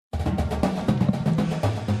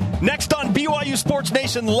Next on BYU Sports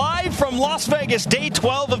Nation, live from Las Vegas, day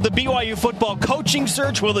 12 of the BYU football coaching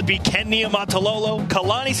search. Will it be Ken Niumatalolo,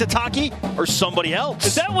 Kalani Sitake, or somebody else?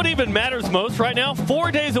 Is that what even matters most right now?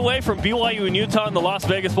 4 days away from BYU and Utah in the Las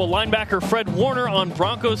Vegas Bowl, linebacker Fred Warner on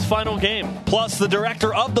Broncos' final game. Plus, the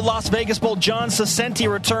director of the Las Vegas Bowl, John Saccenti,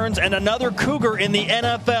 returns, and another Cougar in the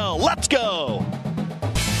NFL. Let's go!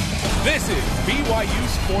 This is BYU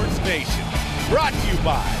Sports Nation, brought to you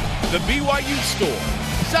by the BYU Store.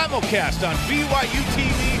 Simulcast on BYU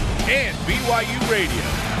TV and BYU Radio.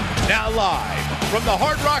 Now live from the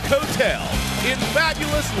Hard Rock Hotel in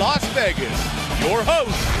fabulous Las Vegas, your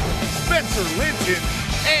hosts, Spencer Linton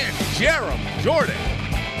and Jerem Jordan.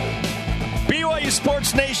 BYU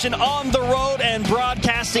Sports Nation on the road and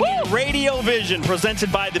broadcasting in Radio Vision,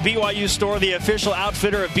 presented by the BYU Store, the official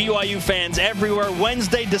outfitter of BYU fans everywhere.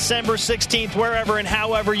 Wednesday, December 16th, wherever and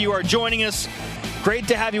however you are joining us. Great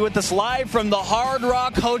to have you with us live from the Hard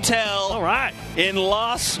Rock Hotel. All right. In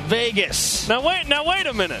Las Vegas. Now wait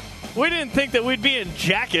a minute. We didn't think that we'd be in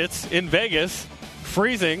jackets in Vegas,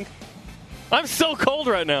 freezing. I'm so cold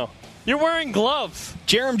right now. You're wearing gloves.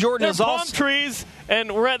 Jerem Jordan There's is also palm trees,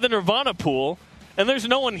 and we're at the Nirvana pool, and there's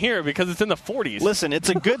no one here because it's in the 40s. Listen, it's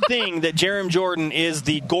a good thing that Jerem Jordan is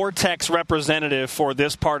the Gore-Tex representative for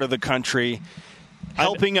this part of the country,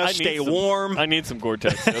 helping us stay warm. I need some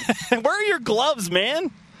Gore-Tex. Where are your gloves, man?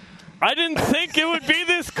 I didn't think it would be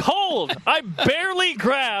this cold. I barely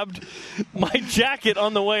grabbed my jacket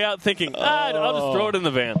on the way out thinking, I'll just throw it in the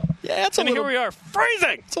van. Yeah, here we are,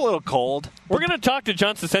 freezing. It's a little cold. We're going to talk to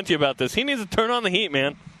John Saccenti about this. He needs to turn on the heat,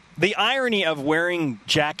 man. The irony of wearing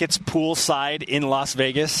jackets poolside in Las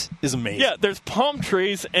Vegas is amazing. Yeah, there's palm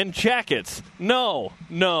trees and jackets. No.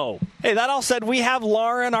 Hey, that all said, we have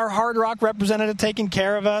Lauren, our Hard Rock representative, taking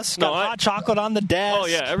care of us. Got hot chocolate on the desk. Oh,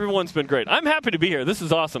 yeah, everyone's been great. I'm happy to be here. This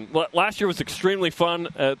is awesome. Last year was extremely fun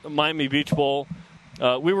at Miami Beach Bowl.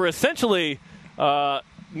 We were essentially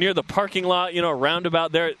near the parking lot,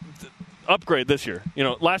 roundabout there. Upgrade this year.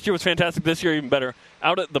 Last year was fantastic. This year even better.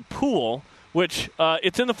 Out at the pool, which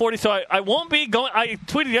it's in the 40s, so I won't be going. I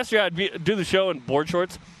tweeted yesterday I'd do the show in board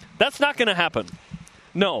shorts. That's not going to happen.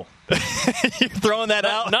 No. You're throwing that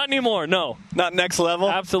out? Not anymore, no. Not next level?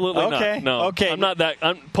 Absolutely not. No. Okay. I'm not that.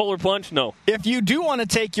 I'm polar plunge, no. If you do want to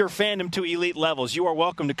take your fandom to elite levels, you are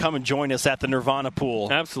welcome to come and join us at the Nirvana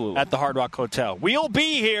pool. Absolutely. At the Hard Rock Hotel. We'll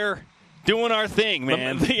be here doing our thing,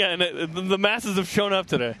 man. And the masses have shown up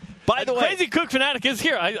today. By the way, Crazy Cook Fanatic is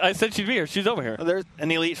here. I said she'd be here. She's over here. There's an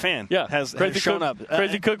elite fan. Yeah, has shown up.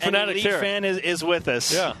 Crazy Cook Fanatic's here. An elite fan is with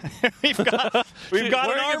us. Yeah, we've got an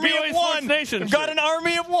army of one. We've got an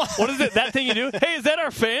army of one. What is it? That thing you do? Hey, is that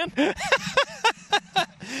our fan?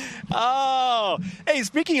 Oh, hey!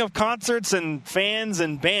 Speaking of concerts and fans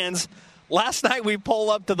and bands, last night we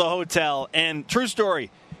pull up to the hotel, and true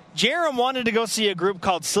story. Jerem wanted to go see a group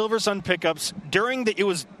called Silver Sun Pickups it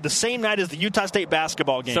was the same night as the Utah State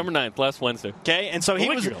basketball game. Summer 9th, last Wednesday. Okay, and so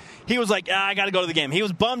he was like, I got to go to the game. He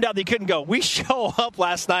was bummed out that he couldn't go. We show up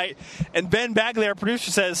last night, and Ben Bagley, our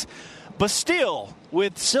producer, says, but still,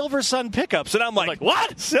 with Silver Sun Pickups. And I'm like,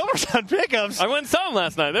 what? Silver Sun Pickups? I went and saw them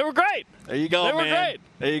last night. They were great. There you go, man. They were great.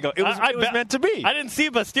 There you go. It was meant to be. I didn't see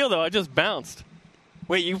Bastille, though. I just bounced.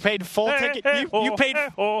 Wait, you paid full ticket? You paid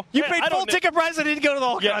full ticket price and didn't go to the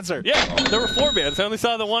whole concert? Yeah, there were 4 bands. I only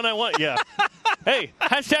saw the one I want. Yeah. Hey,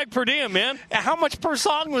 hashtag per diem, man. How much per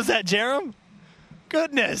song was that, Jerem?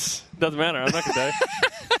 Goodness. Doesn't matter. I'm not going to tell you.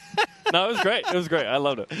 No, it was great. It was great. I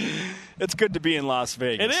loved it. It's good to be in Las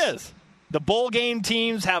Vegas. It is. The bowl game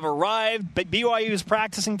teams have arrived. BYU is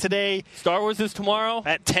practicing today. Star Wars is tomorrow.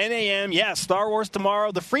 At 10 a.m. Yeah, Star Wars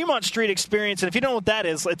tomorrow. The Fremont Street Experience. And if you don't know what that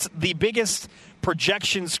is, it's the biggest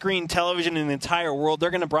projection screen television in the entire world. They're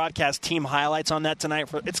going to broadcast team highlights on that tonight.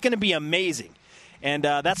 It's going to be amazing. And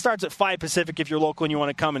that starts at 5 Pacific if you're local and you want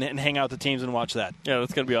to come and hang out with the teams and watch that. Yeah,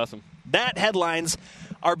 that's going to be awesome. That headlines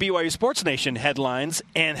our BYU Sports Nation headlines.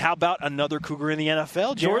 And how about another Cougar in the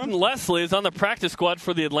NFL, Jerem? Jordan Leslie is on the practice squad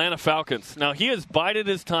for the Atlanta Falcons. Now, he has bided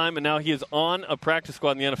his time, and now he is on a practice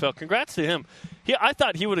squad in the NFL. Congrats to him. I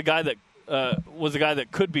thought he was a guy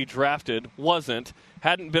that could be drafted, wasn't,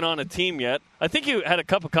 hadn't been on a team yet. I think he had a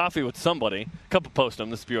cup of coffee with somebody, a cup of post-him,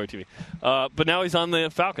 this is BYU TV. But now he's on the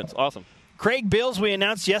Falcons. Awesome. Craig Bills, we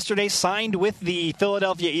announced yesterday, signed with the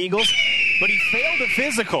Philadelphia Eagles, but he failed a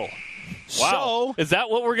physical. Wow. So, is that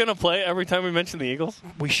what we're going to play every time we mention the Eagles?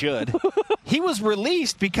 We should. He was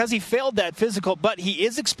released because he failed that physical, but he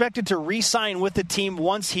is expected to re-sign with the team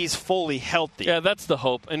once he's fully healthy. Yeah, that's the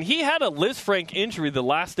hope. And he had a Liz Frank injury the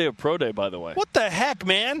last day of Pro Day, by the way. What the heck,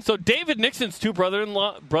 man? So David Nixon's two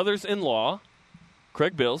brothers-in-law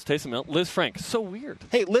Craig Bills, Taysom Hill, Liz Frank. So weird.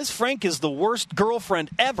 Hey, Liz Frank is the worst girlfriend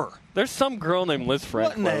ever. There's some girl named Liz Frank.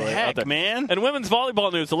 What in the heck, man? And women's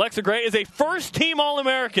volleyball news, Alexa Gray is a first-team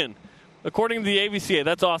All-American, according to the AVCA.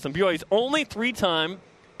 That's awesome. BYU's only 3-time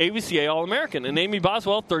AVCA All-American, and Amy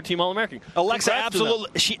Boswell, third-team All-American. Alexa,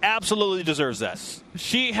 she absolutely deserves that.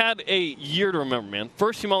 She had a year to remember, man.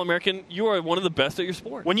 First-team All-American, you are one of the best at your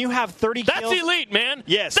sport. When you have 30 kills... That's elite, man.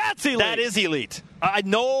 Yes. That's elite. That is elite.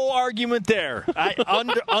 No argument there.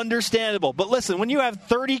 Understandable. But listen, when you have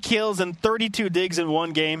 30 kills and 32 digs in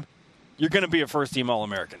one game, you're going to be a first-team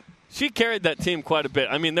All-American. She carried that team quite a bit.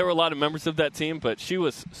 I mean, there were a lot of members of that team, but she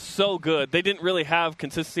was so good. They didn't really have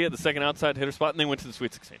consistency at the second outside hitter spot, and they went to the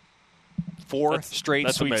Sweet 16. Four straight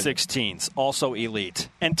Sweet 16s. Also elite.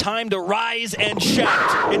 And time to rise and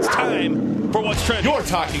shout. It's time for What's Trending. You're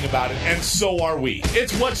talking about it, and so are we.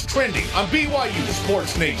 It's What's Trending on BYU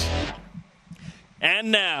Sports Nation.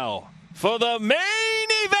 And now, for the main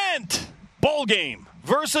event, bowl game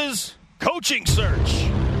versus coaching search.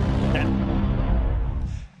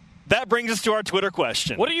 That brings us to our Twitter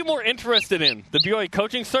question. What are you more interested in, the BYU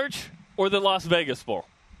coaching search or the Las Vegas Bowl?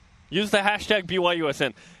 Use the hashtag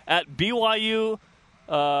BYUSN at BYU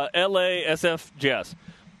LASFJS.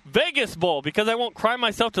 Vegas Bowl, because I won't cry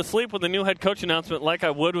myself to sleep with a new head coach announcement like I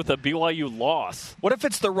would with a BYU loss. What if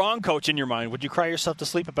it's the wrong coach in your mind? Would you cry yourself to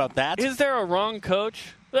sleep about that? Is there a wrong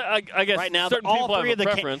coach? I guess right now, certain people have a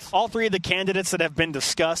preference. All three of the candidates that have been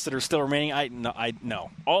discussed that are still remaining, I know.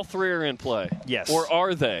 All three are in play. Yes. Or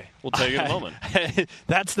are they? We'll tell you in a moment.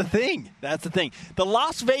 That's the thing. The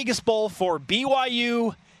Las Vegas Bowl for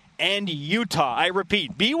BYU and Utah. I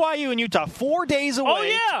repeat, BYU and Utah, 4 days away. Oh,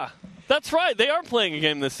 yeah. That's right. They are playing a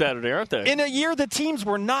game this Saturday, aren't they? In a year the teams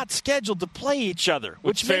were not scheduled to play each other,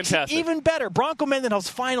 which makes fantastic. it even better. Bronco Mendenhall's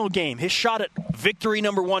final game, his shot at victory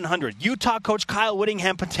number 100. Utah coach Kyle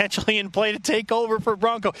Whittingham potentially in play to take over for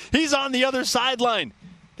Bronco. He's on the other sideline.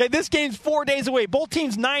 Okay, this game's 4 days away. Both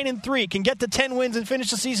teams 9-3 can get to 10 wins and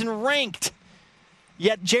finish the season ranked.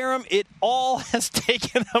 Yet, Jerem, it all has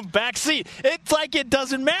taken a backseat. It's like it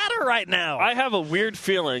doesn't matter right now. I have a weird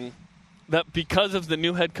feeling that because of the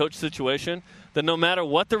new head coach situation, that no matter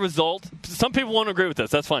what the result, some people won't agree with this,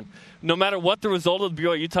 that's fine. No matter what the result of the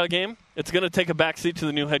BYU-Utah game, it's going to take a backseat to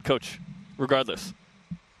the new head coach, regardless.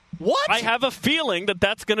 What? I have a feeling that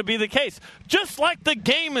that's going to be the case, just like the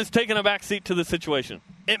game is taking a backseat to the situation.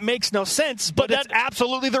 It makes no sense, but that's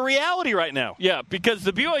absolutely the reality right now. Yeah, because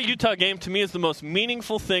the BYU-Utah game, to me, is the most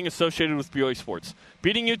meaningful thing associated with BYU sports.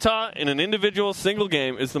 Beating Utah in an individual single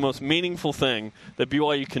game is the most meaningful thing that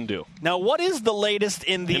BYU can do. Now, what is the latest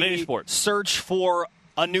in the search for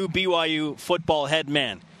a new BYU football head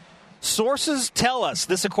man? Sources tell us,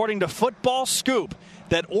 this according to Football Scoop,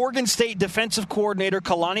 that Oregon State defensive coordinator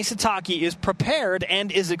Kalani Sitake is prepared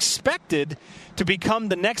and is expected to become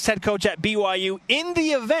the next head coach at BYU in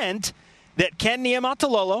the event that Ken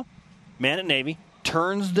Niumatalolo, man at Navy,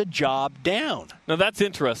 turns the job down. Now, that's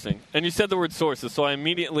interesting. And you said the word sources, so I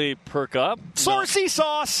immediately perk up. Sourcey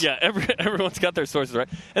sauce! Yeah, everyone's got their sources, right?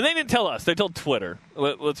 And they didn't tell us. They told Twitter.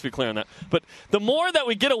 Let's be clear on that. But the more that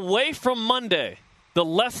we get away from Monday, the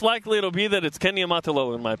less likely it'll be that it's Ken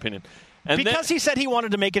Niumatalolo, in my opinion. And because he said he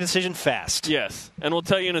wanted to make a decision fast. Yes. And we'll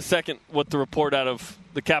tell you in a second what the report out of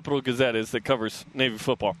the Capital Gazette is that covers Navy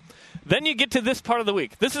football. Then you get to this part of the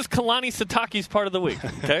week. This is Kalani Sitake's part of the week.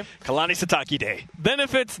 Okay, Kalani Sitake Day. Then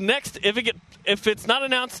if it's not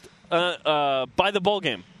announced by the bowl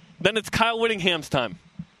game, then it's Kyle Whittingham's time.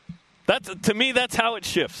 To me, that's how it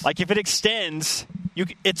shifts. Like if it extends,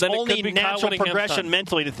 it's only natural progression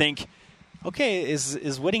mentally to think, okay,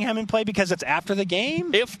 is Whittingham in play because it's after the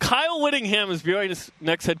game? If Kyle Whittingham is BYU's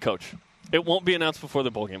next head coach, it won't be announced before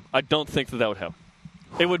the bowl game. I don't think that would happen.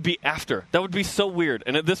 It would be after. That would be so weird.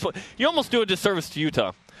 And at this point, you almost do a disservice to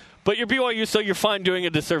Utah. But you're BYU, so you're fine doing a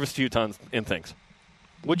disservice to Utah in things.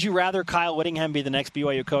 Would you rather Kyle Whittingham be the next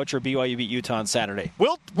BYU coach or BYU beat Utah on Saturday?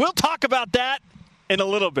 We'll talk about that in a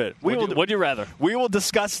little bit. Would you rather? We will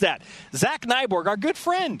discuss that. Zach Nyborg, our good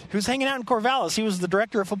friend, who's hanging out in Corvallis. He was the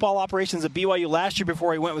director of football operations at BYU last year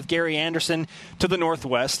before he went with Gary Anderson to the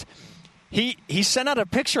Northwest. He sent out a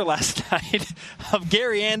picture last night of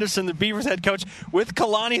Gary Anderson, the Beavers head coach, with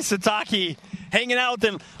Kalani Sitake hanging out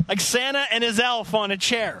with him like Santa and his elf on a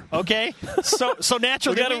chair. Okay, so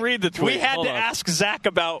naturally we got to read the tweet. We had to ask Zach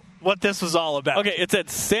about what this was all about. Okay, it said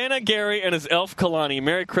Santa Gary and his elf Kalani.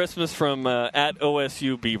 Merry Christmas from at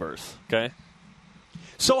OSU Beavers. Okay.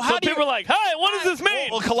 So people are like, hey, what does this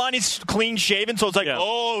mean? Well, Kalani's clean shaven, so it's like,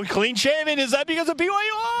 oh, clean shaven. Is that because of BYU?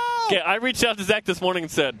 Oh! Okay, I reached out to Zach this morning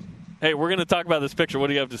and said, hey, we're going to talk about this picture. What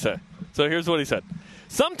do you have to say? So here's what he said.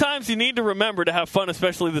 Sometimes you need to remember to have fun,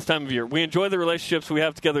 especially this time of year. We enjoy the relationships we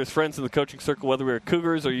have together as friends in the coaching circle, whether we are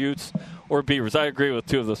Cougars or Utes or Beavers. I agree with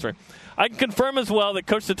two of those three. I can confirm as well that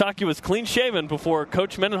Coach Sitake was clean-shaven before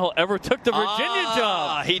Coach Mendenhall ever took the Virginia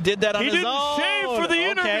job. He did that on his own. He didn't shave for the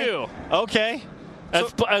interview. Okay.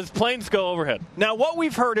 As planes go overhead. Now, what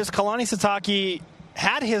we've heard is Kalani Sitake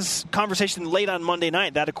had his conversation late on Monday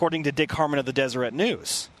night, that according to Dick Harmon of the Deseret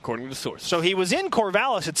News. According to sources. So he was in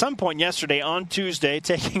Corvallis at some point yesterday on Tuesday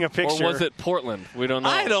taking a picture. Or was it Portland? We don't know.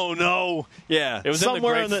 I don't know. Yeah. It was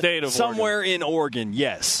somewhere in the great state of somewhere Oregon. in Oregon,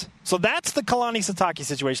 yes. So that's the Kalani Sitake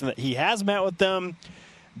situation, that he has met with them,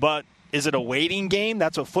 but is it a waiting game?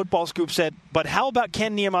 That's what Football Scoop said. But how about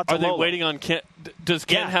Ken Niumatalolo? Are they waiting on Ken? Does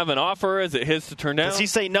Ken have an offer? Is it his to turn down? Does he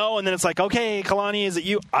say no, and then it's like, okay, Kalani, is it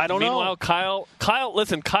you? I don't know. Meanwhile,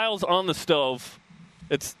 listen, Kyle's on the stove.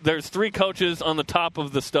 There's three coaches on the top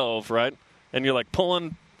of the stove, right? And you're like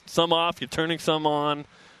pulling some off, you're turning some on,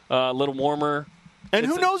 a little warmer. And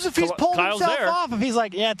who knows if he's pulling himself off, if he's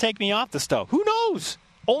like, yeah, take me off the stove. Who knows?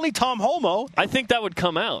 Only Tom Homo. I think that would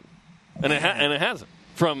come out, and it hasn't.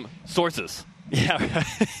 From sources. Yeah.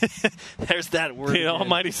 There's that word. The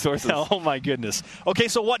almighty sources. Oh, my goodness. Okay,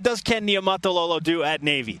 so what does Ken Niumatalolo do at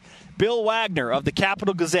Navy? Bill Wagner of the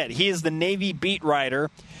Capital Gazette. He is the Navy beat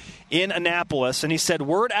writer in Annapolis, and he said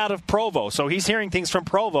word out of Provo, so he's hearing things from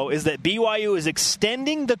Provo, is that BYU is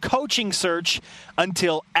extending the coaching search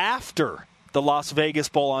until after the Las Vegas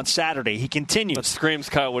Bowl on Saturday. He continues. That screams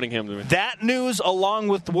Kyle Whittingham to me. That news, along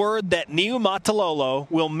with word that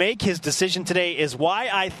Niumatalolo will make his decision today, is why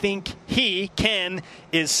I think Ken,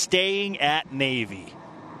 is staying at Navy.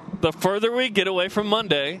 The further we get away from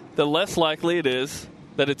Monday, the less likely it is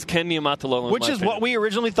that it's Ken Niumatalolo. Which is what we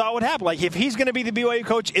originally thought would happen. Like, if he's going to be the BYU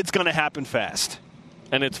coach, it's going to happen fast.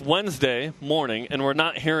 And it's Wednesday morning, and we're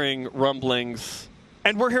not hearing rumblings.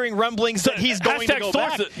 And we're hearing rumblings that he's going to go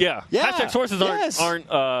sources, back. Yeah. Hashtag sources aren't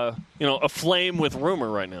aflame with rumor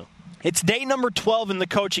right now. It's day number 12 in the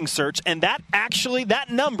coaching search, and that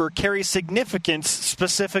number carries significance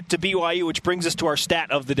specific to BYU, which brings us to our stat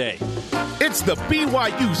of the day. It's the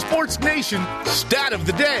BYU Sports Nation stat of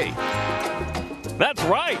the day. That's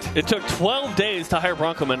right. It took 12 days to hire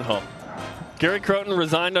Bronco Mendenhall. Gary Croton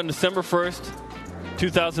resigned on December 1st,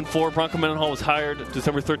 2004. Bronco Mendenhall was hired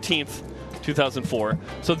December 13th. 2004.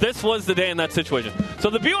 So this was the day in that situation. So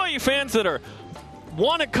the BYU fans that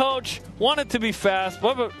want to coach, want it to be fast.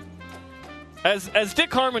 As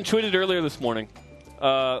Dick Harmon tweeted earlier this morning,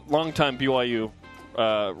 longtime BYU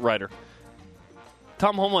writer,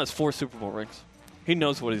 Tom Homo has 4 Super Bowl rings. He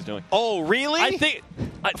knows what he's doing. Oh, really? I think,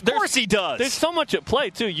 of course he does. There's so much at play,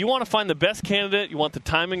 too. You want to find the best candidate. You want the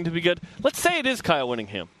timing to be good. Let's say it is Kyle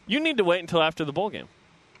Whittingham. You need to wait until after the bowl game.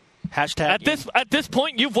 Hashtag at this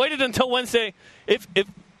point, you've waited until Wednesday. If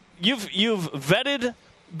you've vetted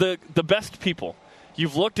the best people,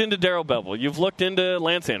 you've looked into Darrell Bevell, you've looked into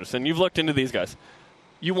Lance Anderson, you've looked into these guys.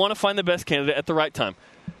 You want to find the best candidate at the right time.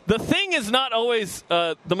 The thing is not always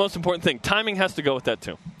the most important thing. Timing has to go with that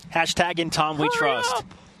too. Hashtag in Tom we trust. Up.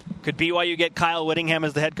 Could BYU get Kyle Whittingham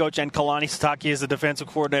as the head coach and Kalani Sitake as the defensive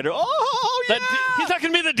coordinator? Oh, yeah! He's not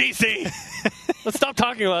going to be the DC. Let's stop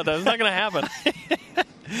talking about that. It's not going to happen.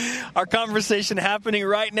 Our conversation happening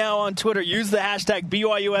right now on Twitter. Use the hashtag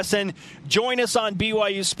BYUSN. Join us on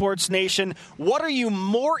BYU Sports Nation. What are you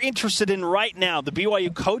more interested in right now, the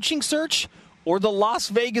BYU coaching search or the Las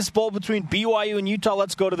Vegas Bowl between BYU and Utah?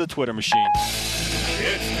 Let's go to the Twitter machine.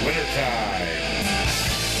 It's wintertime.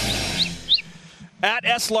 At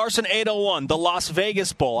S. Larson 801, the Las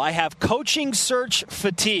Vegas Bowl. I have coaching search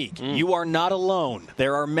fatigue. You are not alone.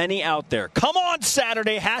 There are many out there. Come on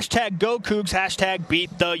Saturday. Hashtag go Cougs. Hashtag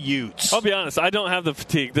beat the Utes. I'll be honest. I don't have the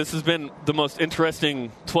fatigue. This has been the most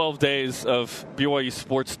interesting 12 days of BYU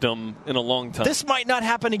sportsdom in a long time. This might not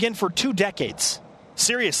happen again for 2 decades.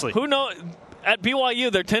 Seriously. Who knows? At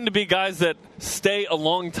BYU, there tend to be guys that stay a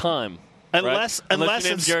long time. Unless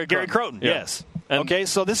it's Gary Croton. Yeah. Yes. And okay,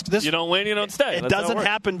 so this you don't win, you don't stay. It doesn't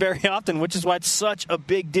happen very often, which is why it's such a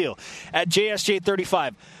big deal. At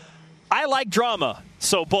JSJ35, I like drama,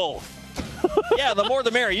 so both. Yeah, the more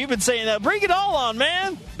the merrier. You've been saying that. Bring it all on,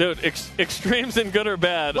 man. Dude, extremes in good or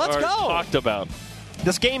bad are talked about.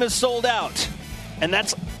 This game is sold out, and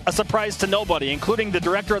that's a surprise to nobody, including the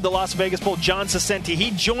director of the Las Vegas Bowl, John Saccenti.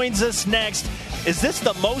 He joins us next. Is this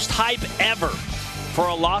the most hype ever for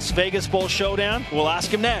a Las Vegas Bowl showdown? We'll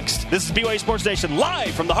ask him next. This is BYU Sports Nation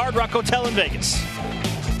live from the Hard Rock Hotel in Vegas.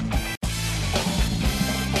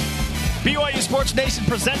 BYU Sports Nation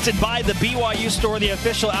presented by the BYU Store, the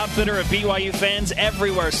official outfitter of BYU fans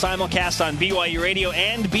everywhere. Simulcast on BYU Radio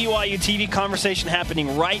and BYU TV. Conversation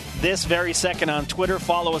happening right this very second on Twitter.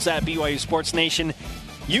 Follow us at BYU Sports Nation.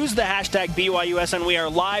 Use the hashtag BYUS, and we are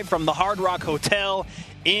live from the Hard Rock Hotel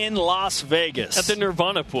in Las Vegas. At the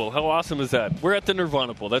Nirvana Pool. How awesome is that? We're at the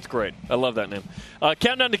Nirvana Pool. That's great. I love that name.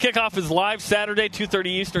 Countdown to Kickoff is live Saturday, 2:30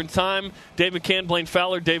 Eastern Time. Dave McCann, Blaine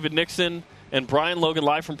Fowler, David Nixon, and Brian Logan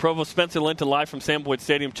live from Provo. Spencer Linton live from Sam Boyd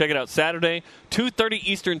Stadium. Check it out Saturday, 2:30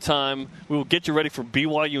 Eastern Time. We will get you ready for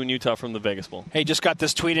BYU and Utah from the Vegas Bowl. Hey, just got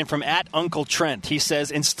this tweet in from @UncleTrent. He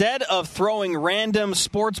says, instead of throwing random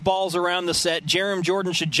sports balls around the set, Jarom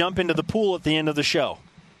Jordan should jump into the pool at the end of the show.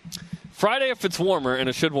 Friday, if it's warmer, and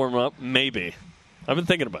it should warm up, maybe. I've been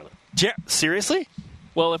thinking about it. Seriously?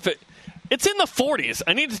 Well, if it's in the 40s,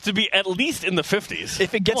 I need it to be at least in the 50s.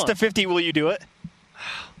 If it gets to 50, will you do it?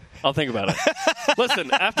 I'll think about it.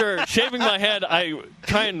 Listen, after shaving my head, I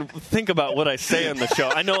try and think about what I say on the show.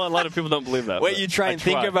 I know a lot of people don't believe that. Wait, you try and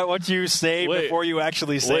think about what you say before you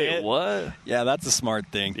actually say it? What? Yeah, that's a smart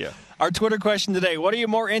thing. Yeah. Our Twitter question today, what are you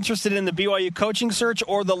more interested in, the BYU coaching search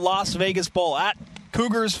or the Las Vegas Bowl?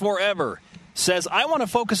 Cougars Forever says, I want to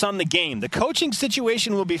focus on the game. The coaching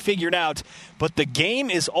situation will be figured out, but the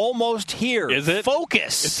game is almost here. Is it?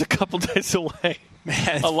 Focus. It's a couple days away.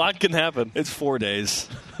 Man, a lot can happen. It's 4 days.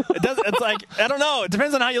 It's like, I don't know. It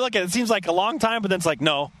depends on how you look at it. It seems like a long time, but then it's like,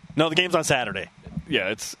 no, the game's on Saturday.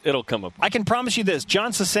 Yeah, it'll come up. I can promise you this.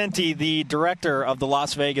 John Cicenti, the director of the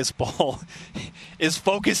Las Vegas Bowl, is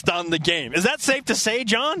focused on the game. Is that safe to say,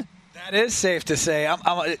 John? That is safe to say.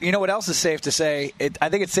 You know what else is safe to say? I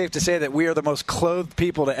think it's safe to say that we are the most clothed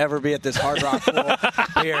people to ever be at this Hard Rock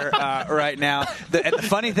Pool here right now. And the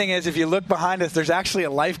funny thing is, if you look behind us, there's actually a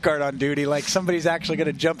lifeguard on duty. Like somebody's actually going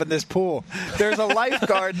to jump in this pool. There's a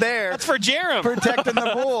lifeguard there. That's for Jarom. Protecting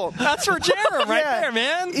the pool. That's for Jarom there,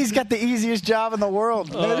 man. He's got the easiest job in the world.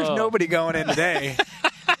 There's nobody going in today.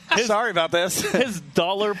 Sorry about this. His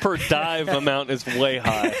dollar per dive amount is way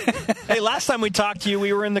high. Hey, last time we talked to you,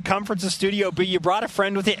 we were in the comforts of Studio B. You brought a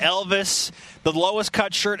friend with you, Elvis, the lowest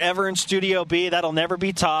cut shirt ever in Studio B. That'll never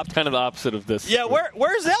be topped. Kind of the opposite of this. Yeah,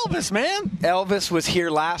 where's Elvis, man? Elvis was here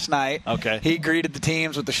last night. Okay. He greeted the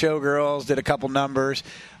teams with the showgirls, did a couple numbers.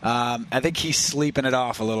 I think he's sleeping it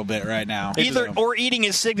off a little bit right now. Or eating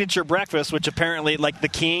his signature breakfast, which apparently, like the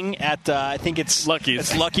king at, I think it's Lucky's.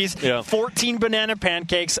 It's Lucky's. Yeah. 14 banana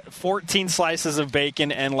pancakes, 14 slices of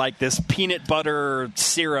bacon, and like this peanut butter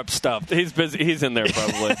syrup stuff. He's busy. He's in there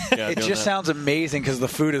probably. Yeah, it just sounds amazing because the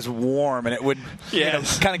food is warm and it would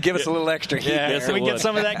kind of give us a little extra heat. Yeah, yes, can we get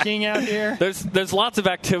some of that king out here? There's lots of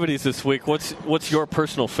activities this week. What's your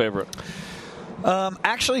personal favorite?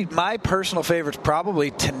 Actually, my personal favorite is probably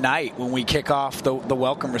tonight when we kick off the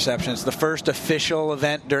welcome reception. It's the first official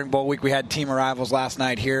event during Bowl Week. We had team arrivals last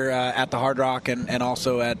night here at the Hard Rock and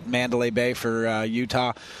also at Mandalay Bay for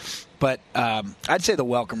Utah. But I'd say the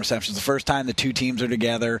welcome reception is the first time the two teams are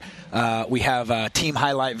together. We have team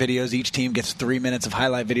highlight videos. Each team gets 3 minutes of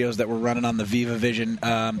highlight videos that we're running on the Viva Vision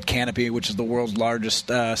canopy, which is the world's largest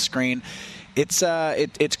screen. It's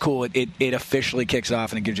cool. It officially kicks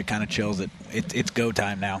off, and it gives you kind of chills. It's go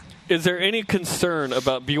time now. Is there any concern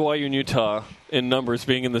about BYU and Utah in numbers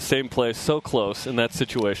being in the same place so close in that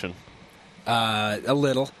situation? A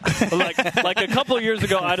little. like a couple of years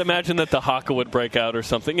ago, I'd imagine that the Haka would break out or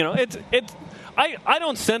something. You know, I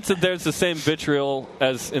don't sense that there's the same vitriol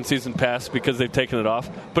as in season past because they've taken it off,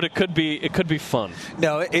 but it could be fun.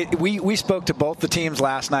 No, we spoke to both the teams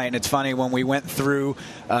last night, and it's funny when we went through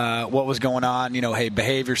what was going on. You know, hey,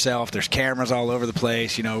 behave yourself. There's cameras all over the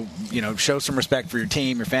place. You know, show some respect for your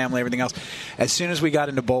team, your family, everything else. As soon as we got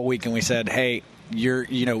into Bowl Week and we said, hey, you're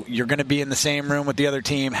going to be in the same room with the other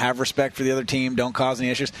team. Have respect for the other team. Don't cause any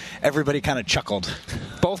issues. Everybody kind of chuckled.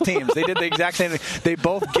 Both teams. They did the exact same thing. They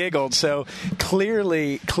both giggled. So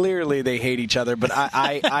clearly they hate each other. But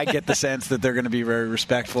I get the sense that they're going to be very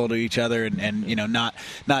respectful to each other and not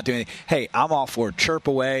do anything. Hey, I'm all for it. Chirp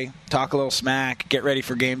away, talk a little smack, get ready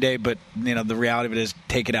for game day. But the reality of it is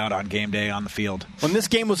take it out on game day on the field. When this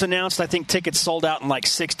game was announced, I think tickets sold out in like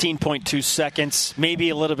 16.2 seconds, maybe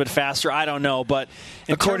a little bit faster. I don't know, but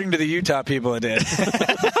according to the Utah people, it did.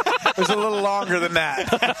 It was a little longer than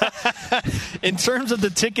that. In terms of the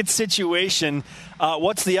ticket situation,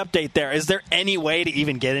 what's the update there? Is there any way to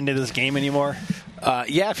even get into this game anymore?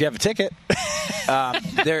 Yeah, if you have a ticket.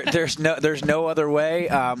 There's no other way.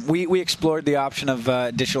 We explored the option of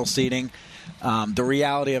additional seating. The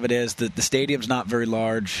reality of it is that the stadium's not very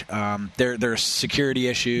large. There's security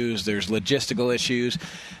issues. There's logistical issues.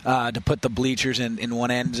 To put the bleachers in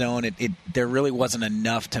one end zone, there really wasn't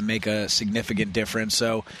enough to make a significant difference.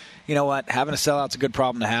 So, you know what, having a sellout's a good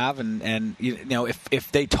problem to have. And you know, if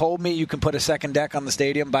they told me you can put a second deck on the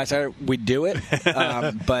stadium by Saturday, we'd do it.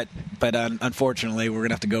 But unfortunately, we're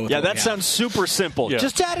gonna have to go with. Yeah, that sounds super simple. Yeah.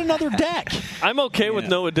 Just add another deck. I'm okay with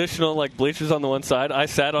no additional bleachers on the one side. I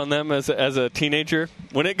sat on them as a teenager.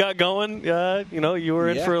 When it got going, you were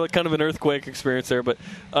in for kind of an earthquake experience there. But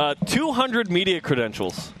 200 media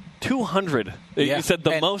credentials. 200. Yeah. You said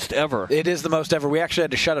the and most ever. It is the most ever. We actually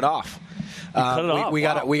had to shut it off. We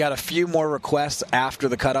got a few more requests after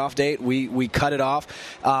the cutoff date. We cut it off,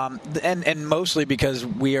 and mostly because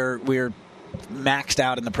we're maxed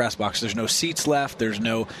out in the press box. There's no seats left. There's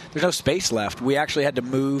no space left. We actually had to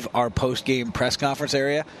move our post-game press conference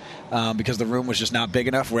area because the room was just not big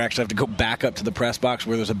enough. We actually have to go back up to the press box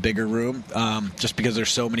where there's a bigger room just because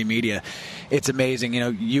there's so many media. It's amazing.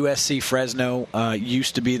 USC Fresno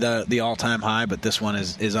used to be the all-time high, but this one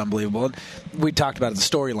is unbelievable. And we talked about it, the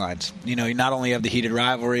storylines. You not only have the heated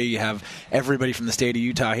rivalry, you have everybody from the state of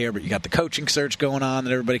Utah here, but you got the coaching search going on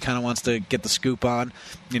that everybody kind of wants to get the scoop on.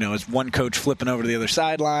 Is one coach flipping over to the other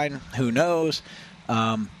sideline? Who knows?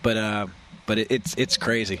 But it's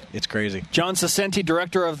crazy. It's crazy. John Saccenti,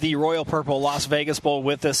 director of the Royal Purple Las Vegas Bowl,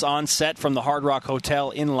 with us on set from the Hard Rock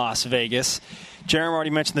Hotel in Las Vegas. Jeremy already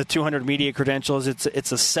mentioned the 200 media credentials. It's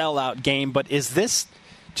a sellout game, but is this,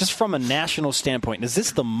 just from a national standpoint, is this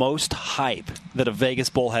the most hype that a Vegas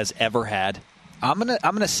Bowl has ever had? I'm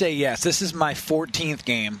gonna say yes. This is my 14th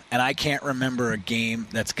game, and I can't remember a game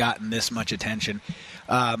that's gotten this much attention.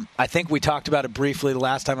 I think we talked about it briefly the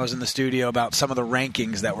last time I was in the studio about some of the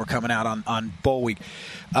rankings that were coming out on Bowl Week.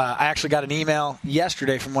 I actually got an email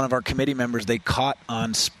yesterday from one of our committee members. They caught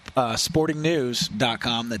on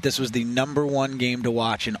sportingnews.com that this was the number one game to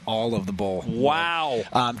watch in all of the bowl.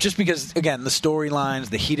 Wow. Just because, again, the storylines,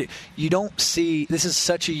 the heat, you don't see, this is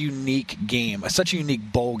such a unique game, such a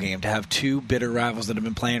unique bowl game to have two bitter rivals that have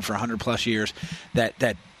been playing for 100-plus years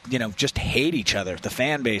that just hate each other, the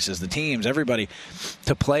fan bases, the teams, everybody.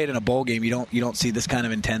 To play it in a bowl game, you don't see this kind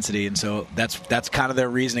of intensity, and so that's kind of their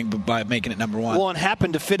reasoning by making it number one. Well, and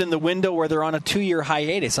happened to fit in the window where they're on a 2-year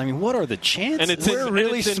hiatus. I mean, what are the chances? And we're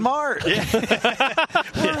really smart. Yeah.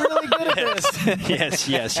 We're really good at this.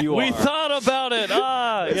 Yes, you are. We thought about it.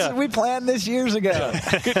 Yeah. We planned this years ago.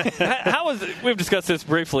 We've discussed this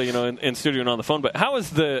briefly, in studio and on the phone, but how has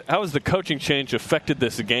the coaching change affected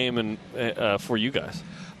this game and for you guys?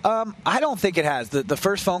 I don't think it has. The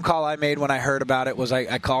first phone call I made when I heard about it was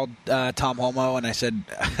I called Tom Holmoe and I said,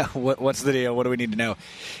 what's the deal? What do we need to know?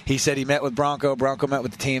 He said he met with Bronco. Bronco met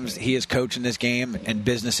with the teams. He is coaching this game and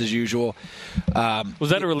business as usual. Was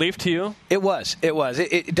that a relief to you? It was.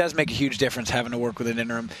 It does make a huge difference having to work with an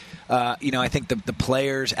interim. I think the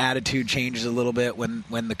players' attitude changes a little bit when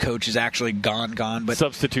the coach is actually gone. But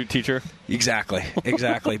substitute teacher. Exactly.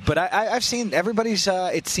 But I've seen everybody's.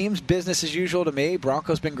 It seems business as usual to me.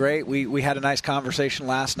 Bronco's been great. We had a nice conversation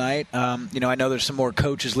last night. I know there's some more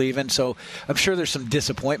coaches leaving, so I'm sure there's some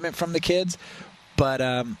disappointment from the kids. But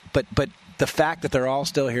the fact that they're all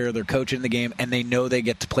still here, they're coaching the game, and they know they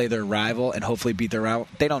get to play their rival and hopefully beat their rival,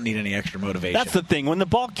 they don't need any extra motivation. That's the thing. When the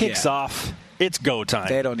ball kicks off, it's go time.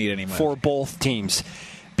 They don't need any more for both teams.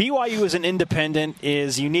 BYU as an independent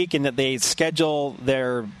is unique in that they schedule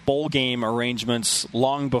their bowl game arrangements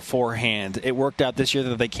long beforehand. It worked out this year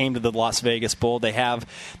that they came to the Las Vegas Bowl. They have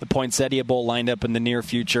the Poinsettia Bowl lined up in the near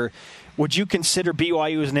future. Would you consider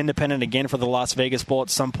BYU as an independent again for the Las Vegas Bowl at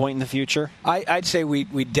some point in the future? I'd say we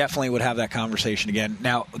definitely would have that conversation again.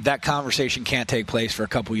 Now, that conversation can't take place for a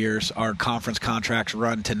couple years. Our conference contracts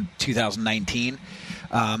run to 2019,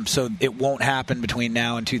 so it won't happen between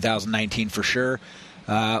now and 2019 for sure.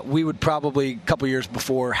 We would probably a couple years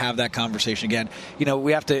before have that conversation again.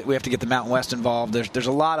 We have to get the Mountain West involved. There's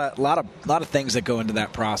a lot of things that go into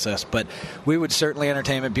that process, but we would certainly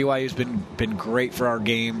entertain it. BYU's been great for our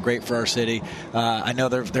game, great for our city. I know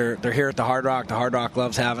they're here at the Hard Rock. The Hard Rock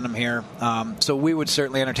loves having them here, so we would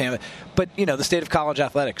certainly entertain it. But the state of college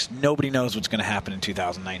athletics, nobody knows what's going to happen in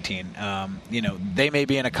 2019. They may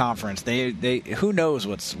be in a conference. They who knows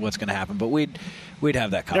what's going to happen, but we'd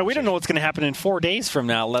have that conversation. Yeah, we don't know what's going to happen in 4 days from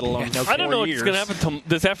now, let alone 4 years. I don't know what's going to happen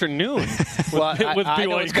this afternoon. Well, I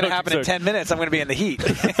know what's going to happen in 10 minutes. I'm going to be in the heat.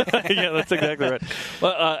 Yeah, that's exactly right.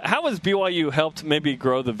 Well, how has BYU helped maybe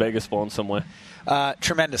grow the Vegas Bowl in some way?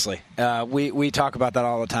 Tremendously. We talk about that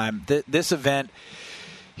all the time. This event,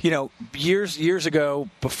 years ago,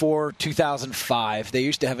 before 2005, they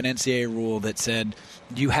used to have an NCAA rule that said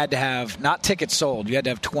you had to have, not tickets sold, you had to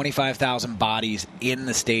have 25,000 bodies in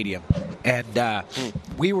the stadium. And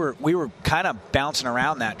we were kind of bouncing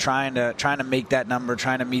around that, trying to make that number,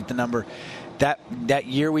 trying to meet the number. that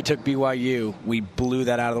year we took BYU, we blew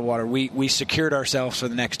that out of the water. We secured ourselves for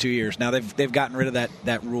the next 2 years. Now they've gotten rid of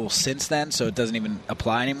that rule since then, so it doesn't even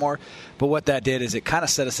apply anymore. But what that did is it kind of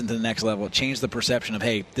set us into the next level. It changed the perception of,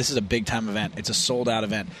 hey, this is a big time event. It's a sold out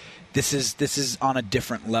event. This is on a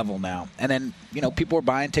different level now. And then, people were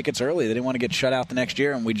buying tickets early. They didn't want to get shut out the next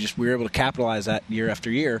year, and we were able to capitalize that year after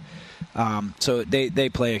year. So they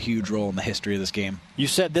play a huge role in the history of this game. You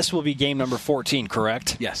said this will be game number 14,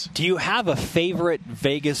 correct? Yes. Do you have a favorite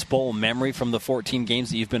Vegas Bowl memory from the 14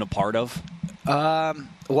 games that you've been a part of?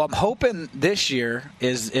 Well, I'm hoping this year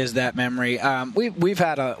is that memory. We've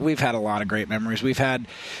had a lot of great memories. We've had,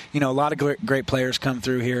 a lot of great players come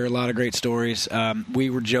through here. A lot of great stories. We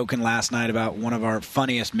were joking last night about one of our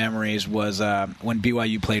funniest memories was when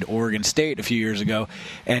BYU played Oregon State a few years ago,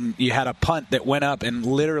 and you had a punt that went up and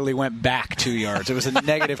literally went back 2 yards. It was a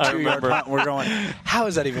negative 2-yard punt. And we're going, how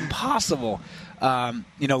is that even possible?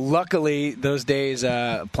 Luckily those days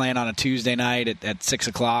playing on a Tuesday night at 6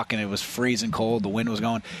 o'clock and it was freezing cold, the wind was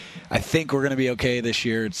going. I think we're going to be okay this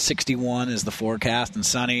year. It's 61 is the forecast and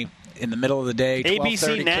sunny in the middle of the day.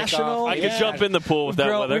 ABC National. I could jump in the pool with that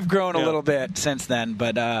weather. We've grown a little bit since then,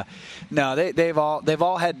 but no, they've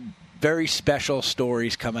all had very special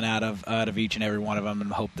stories coming out of each and every one of them,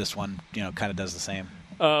 and hope this one kind of does the same.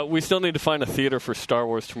 We still need to find a theater for Star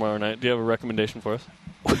Wars tomorrow night. Do you have a recommendation for us?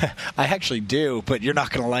 I actually do, but you're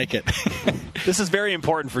not going to like it. This is very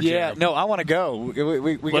important for Jim. Yeah, no, I want to go.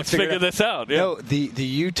 We Let's figure this out. Yeah. No, the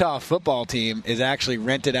Utah football team is actually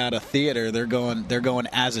rented out a theater. They're going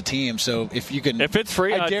as a team. So if it's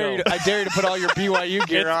free, I dare you to put all your BYU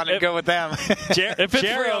gear on and go with them. If it's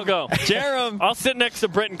free, I'll go. Jerem, I'll sit next to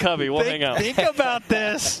Britton Covey. We'll hang out. Think about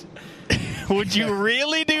this. Would you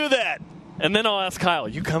really do that? And then I'll ask Kyle,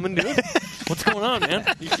 you come and do it? What's going on, man?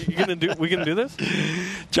 We gonna do this?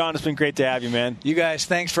 John, it's been great to have you, man. You guys,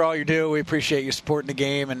 thanks for all you do. We appreciate you supporting the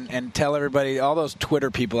game, and tell everybody, all those Twitter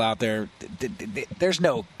people out there, there's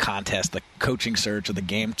no contest, the coaching search of the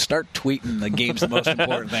game. Start tweeting the game's the most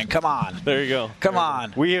important thing. Come on. There you go. Come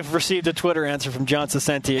on. We have received a Twitter answer from John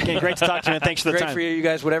Saccenti. Again, great to talk to you, man. Thanks for the time. Great for you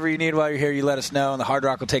guys. Whatever you need while you're here, you let us know, and the Hard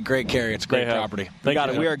Rock will take great care of you. It's great property. We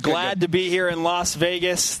are glad to be here in Las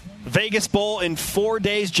Vegas. Vegas Bowl in 4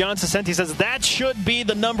 days. John Saccenti says that should be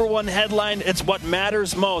the number one headline. It's what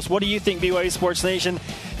matters most. What do you think, BYU Sports Nation?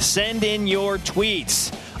 Send in your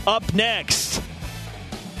tweets. Up next,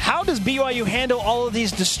 how does BYU handle all of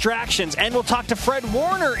these distractions? And we'll talk to Fred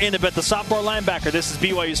Warner in a bit, the sophomore linebacker. This is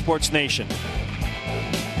BYU Sports Nation.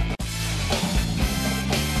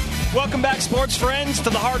 Welcome back, sports friends,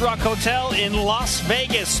 to the Hard Rock Hotel in Las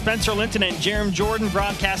Vegas. Spencer Linton and Jerem Jordan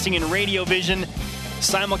broadcasting in Radio Vision.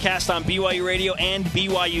 Simulcast on BYU Radio and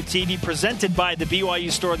BYU TV, presented by the BYU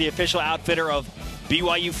Store, the official outfitter of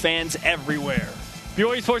BYU fans everywhere.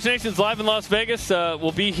 BYU Sports Nation's live in Las Vegas.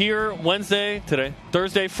 We'll be here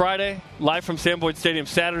Thursday, Friday, live from Sam Boyd Stadium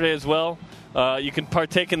Saturday as well. You can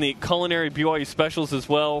partake in the culinary BYU specials as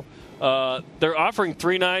well. They're offering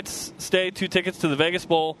 3 nights stay, 2 tickets to the Vegas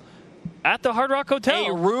Bowl at the Hard Rock Hotel.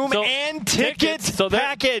 A room and tickets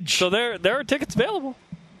package. So there are tickets available.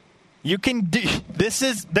 You can do. This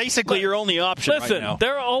is basically your only option. Listen, right now.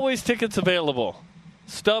 There are always tickets available.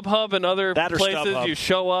 StubHub and other places you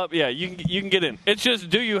show up. Yeah, you can get in. It's just,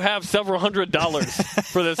 do you have several $100s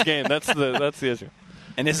for this game? That's the issue.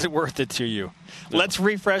 And is it worth it to you? No. Let's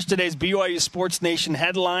refresh today's BYU Sports Nation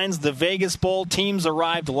headlines. The Vegas Bowl teams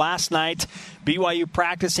arrived last night. BYU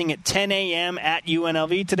practicing at 10 a.m. at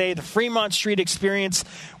UNLV today. The Fremont Street Experience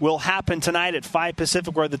will happen tonight at 5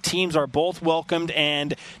 Pacific, where the teams are both welcomed.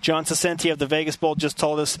 And John Saccenti of the Vegas Bowl just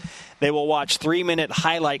told us they will watch 3-minute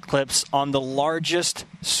highlight clips on the largest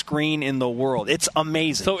screen in the world. It's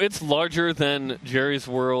amazing. So it's larger than Jerry's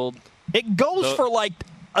World. It goes for like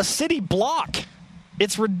a city block.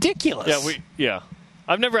 It's ridiculous. Yeah.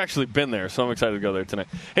 I've never actually been there, so I'm excited to go there tonight.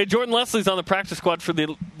 Hey, Jordan Leslie's on the practice squad for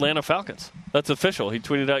the Atlanta Falcons. That's official. He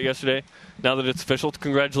tweeted out yesterday. Now that it's official,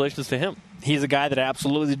 congratulations to him. He's a guy that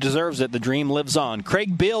absolutely deserves it. The dream lives on.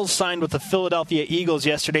 Craig Bills signed with the Philadelphia Eagles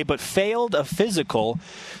yesterday, but failed a physical,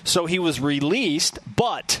 so he was released.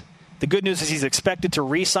 But the good news is he's expected to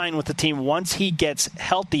re-sign with the team once he gets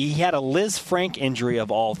healthy. He had a Liz Frank injury, of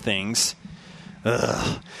all things.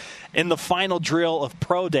 In the final drill of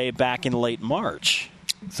Pro Day back in late March.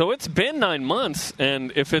 So it's been 9 months,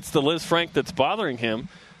 and if it's the Liz Frank that's bothering him,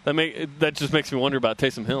 that just makes me wonder about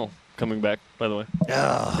Taysom Hill coming back, by the way.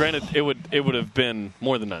 Granted, it would have been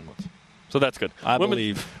more than 9 months. So that's good. I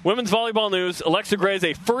believe. Women's volleyball news. Alexa Gray is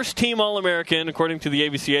a first-team All-American, according to the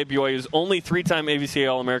AVCA. BYU is only 3-time AVCA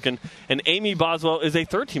All-American. And Amy Boswell is a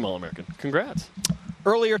third-team All-American. Congrats.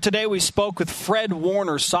 Earlier today, we spoke with Fred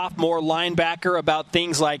Warner, sophomore linebacker, about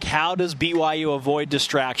things like how does BYU avoid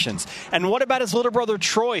distractions? And what about his little brother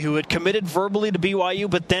Troy, who had committed verbally to BYU,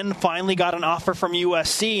 but then finally got an offer from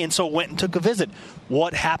USC and so went and took a visit?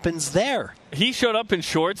 What happens there? He showed up in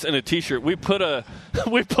shorts and a T-shirt. We put a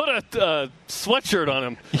sweatshirt on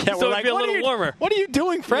him, yeah, so it'd be a little warmer. What are you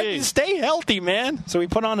doing, Fred? Yeah. Stay healthy, man. So we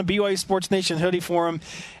put on a BYU Sports Nation hoodie for him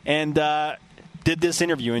and did this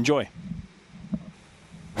interview. Enjoy.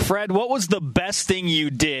 Fred, what was the best thing you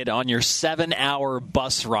did on your 7-hour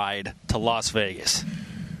bus ride to Las Vegas?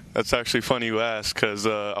 That's actually funny you ask, because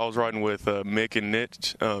I was riding with Mitch and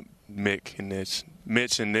Nick.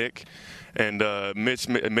 And Mitch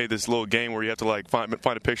made this little game where you have to like find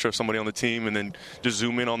a picture of somebody on the team and then just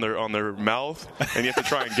zoom in on their mouth, and you have to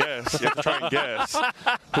try and guess. You have to try and guess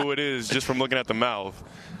who it is just from looking at the mouth.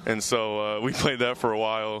 And so we played that for a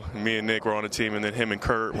while. Me and Nick were on a team, and then him and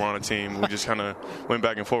Kurt were on a team. We just kind of went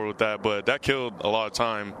back and forth with that, but that killed a lot of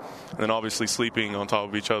time. And then obviously sleeping on top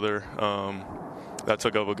of each other. That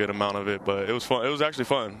took up a good amount of it, but it was fun. It was actually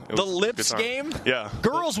fun. The lips game? Yeah.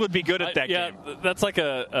 Girls would be good at that game. Yeah, that's like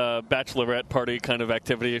a bachelorette party kind of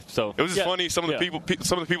activity. So it was just funny. Some of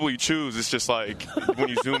the people you choose, it's just like when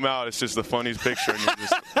you zoom out, it's just the funniest picture. And you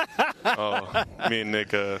just, me and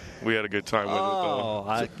Nick, we had a good time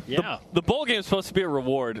with it, though. The bowl game is supposed to be a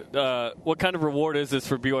reward. What kind of reward is this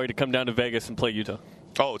for BYU to come down to Vegas and play Utah?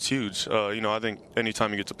 Oh, it's huge. I think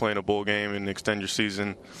anytime you get to play in a bowl game and extend your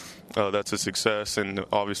season, that's a success. And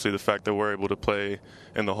obviously the fact that we're able to play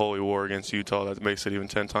in the Holy War against Utah, that makes it even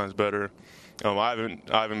 10 times better. I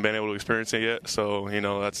haven't been able to experience it yet, so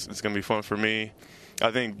it's going to be fun for me.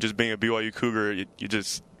 I think just being a BYU Cougar, you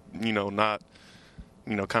just not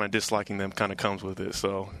kind of disliking them kind of comes with it.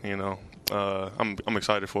 So I'm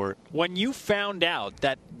excited for it. When you found out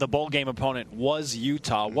that the bowl game opponent was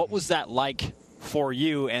Utah, what was that like for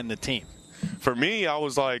you and the team? For me, I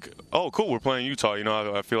was like, oh, cool, we're playing Utah.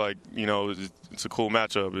 I feel like, it's a cool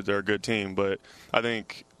matchup. They're a good team. But I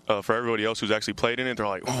think for everybody else who's actually played in it, they're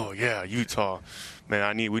like, oh, yeah, Utah.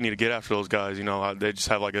 Man, we need to get after those guys. They just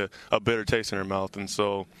have like a bitter taste in their mouth. And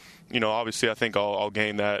so, obviously I think I'll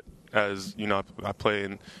gain that as, I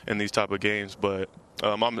play in these type of games. But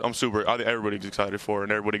I'm super – I think everybody's excited for it,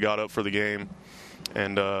 and everybody got up for the game.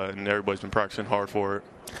 And everybody's been practicing hard for it.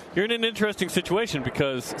 You're in an interesting situation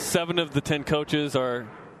because 7 of the 10 coaches are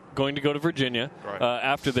going to go to Virginia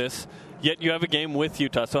after this, yet you have a game with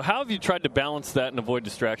Utah. So how have you tried to balance that and avoid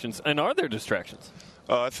distractions? And are there distractions?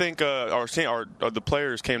 I think the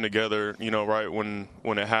players came together, right when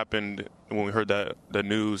it happened, when we heard that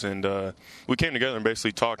news, and we came together and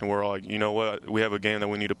basically talked, and we're all like, you know what, we have a game that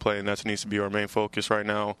we need to play, and that needs to be our main focus right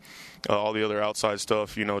now. All the other outside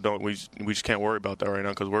stuff, we just can't worry about that right now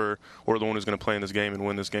because we're the one who's going to play in this game and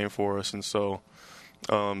win this game for us, and so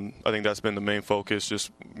I think that's been the main focus,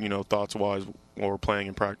 just thoughts-wise while we're playing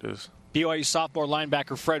in practice. BYU sophomore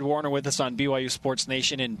linebacker Fred Warner with us on BYU Sports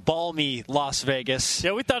Nation in balmy Las Vegas.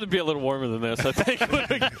 Yeah, we thought it'd be a little warmer than this, I think, when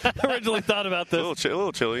we originally thought about this. A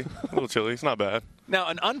little chilly. It's not bad. Now,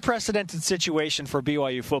 an unprecedented situation for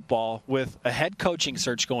BYU football with a head coaching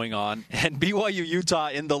search going on and BYU Utah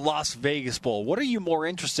in the Las Vegas Bowl. What are you more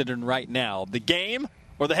interested in right now, the game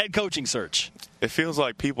or the head coaching search? It feels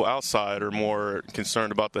like people outside are more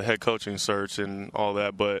concerned about the head coaching search and all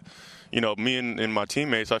that, but me and my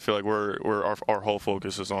teammates, I feel like our whole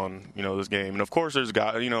focus is on this game. And of course there's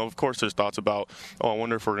there's thoughts about, I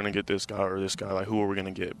wonder if we're going to get this guy or this guy, like who are we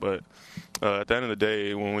going to get? But at the end of the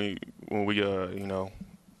day, when we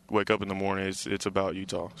wake up in the morning, it's about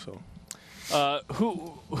Utah. So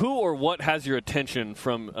who or what has your attention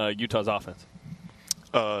from Utah's offense?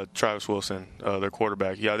 Travis Wilson, their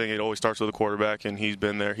quarterback. Yeah, I think it always starts with the quarterback, and he's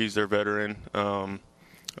been there. He's their veteran.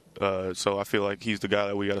 So I feel like he's the guy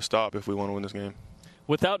that we got to stop if we want to win this game.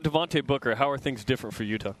 Without Devontae Booker, how are things different for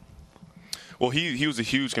Utah? Well, he was a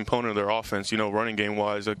huge component of their offense. Running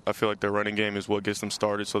game-wise, I feel like their running game is what gets them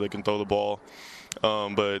started so they can throw the ball.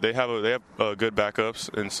 But they have good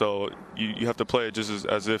backups, and so you have to play it just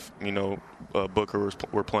as if Booker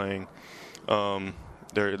were playing.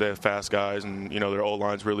 They have fast guys, and their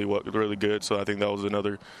O-line's really good. So I think that was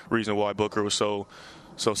another reason why Booker was so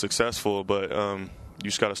successful. But you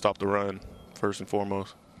just got to stop the run first and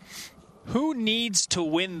foremost. Who needs to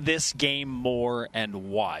win this game more and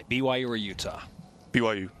why? BYU or Utah?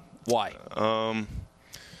 BYU. Why?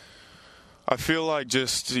 I feel like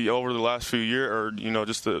just over the last few years, or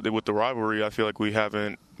just with the rivalry, I feel like we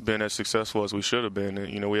haven't been as successful as we should have been.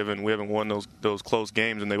 We haven't won those close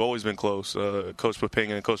games, and they've always been close. Coach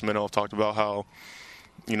Papinga and Coach Menow have talked about how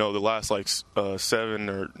the last like 7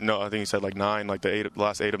 or no, I think he said like 9, like the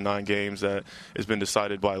last 8 of 9 games that it's been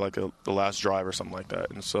decided by like the last drive or something like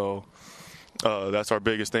that. And so that's our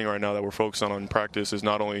biggest thing right now that we're focused on practice is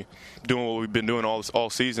not only doing what we've been doing all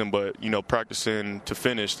season, but practicing to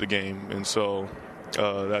finish the game. And so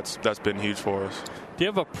that's been huge for us. Do you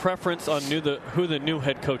have a preference on who the new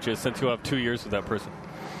head coach is since you have 2 years with that person?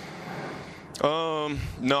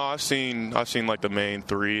 No, I've seen like the main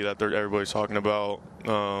 3 that everybody's talking about.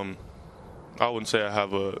 I wouldn't say I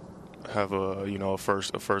have a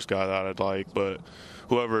first guy that I'd like, but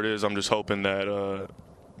whoever it is, I'm just hoping that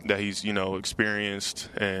he's experienced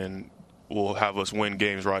and will have us win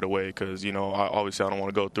games right away. Because obviously I don't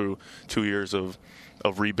want to go through 2 years of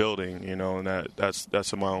rebuilding, and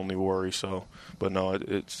that's my only worry. So, but no,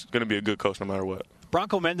 it's going to be a good coach no matter what.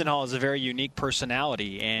 Bronco Mendenhall is a very unique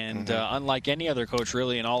personality, and unlike any other coach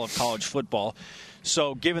really in all of college football.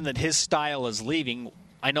 So given that his style is leaving,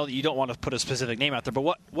 I know that you don't want to put a specific name out there,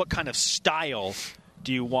 but what kind of style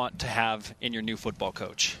do you want to have in your new football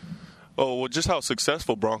coach? Oh, well, just how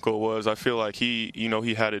successful Bronco was, I feel like he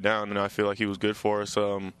had it down, and I feel like he was good for us.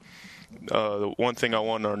 The one thing I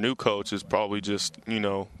want in our new coach is probably just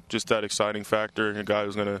that exciting factor, and a guy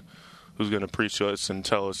who's going to preach to us and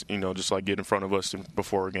tell us, just like get in front of us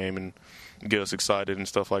before a game and get us excited and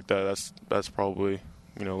stuff like that. That's probably,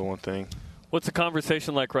 the one thing. What's the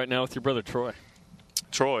conversation like right now with your brother Troy?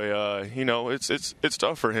 Troy, it's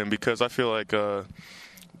tough for him because I feel like,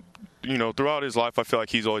 throughout his life, I feel like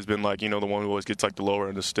he's always been like, the one who always gets like the lower end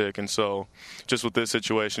of the stick. And so just with this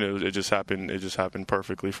situation, it just happened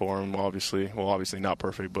perfectly for him, obviously. Well, obviously not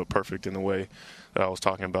perfect, but perfect in the way that I was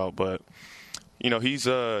talking about. But he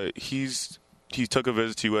took a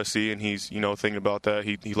visit to USC, and he's thinking about that.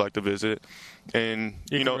 He liked the visit, and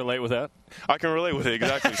you can relate with that. I can relate with it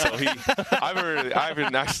exactly. So I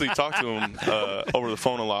haven't actually talked to him over the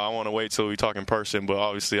phone a lot. I want to wait till we talk in person, but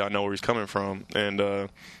obviously I know where he's coming from, and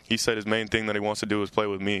he said his main thing that he wants to do is play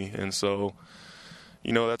with me, and so.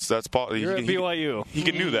 That's part. You're at BYU. He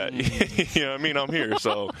can do that. I'm here,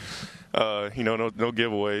 so no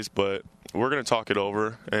giveaways, but we're gonna talk it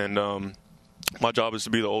over, and my job is to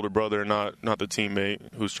be the older brother, not the teammate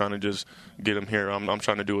who's trying to just get him here. I'm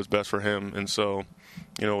trying to do what's best for him, and so,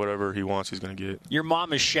 whatever he wants, he's going to get. Your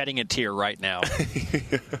mom is shedding a tear right now.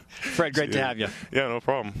 Fred, great to have you. Yeah, no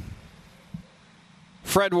problem.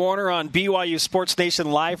 Fred Warner on BYU Sports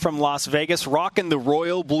Nation live from Las Vegas, rocking the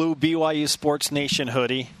royal blue BYU Sports Nation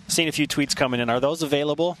hoodie. Seen a few tweets coming in. Are those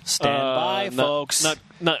available? Stand by, folks.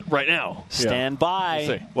 Not right now. Stand by.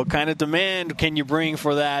 We'll see. What kind of demand can you bring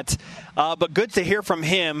for that? But good to hear from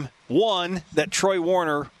him. One, that Troy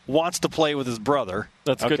Warner wants to play with his brother.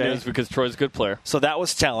 That's good news because Troy's a good player. So that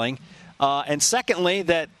was telling. And secondly,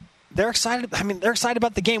 that they're excited. I mean, they're excited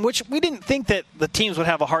about the game, which we didn't think that the teams would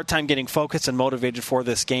have a hard time getting focused and motivated for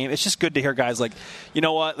this game. It's just good to hear guys like, you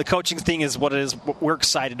know what, the coaching thing is what it is. We're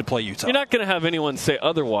excited to play Utah. You're not going to have anyone say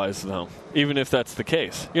otherwise, though, even if that's the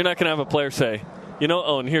case. You're not going to have a player say,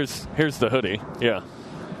 and here's the hoodie. Yeah,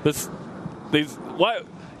 why?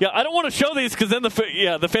 Yeah, I don't want to show these because then the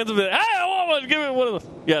fans will be like, hey, I want to give me one of them.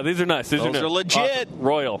 Yeah, these are nice. Those are legit. Awesome.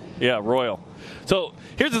 Royal. Yeah, royal. So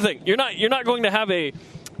here's the thing: you're not going to have a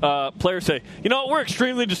player say, we're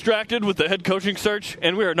extremely distracted with the head coaching search,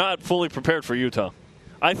 and we are not fully prepared for Utah.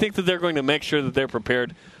 I think that they're going to make sure that they're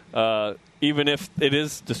prepared, even if it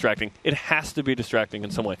is distracting. It has to be distracting in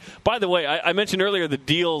some way. By the way, I mentioned earlier the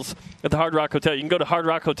deals at the Hard Rock Hotel. You can go to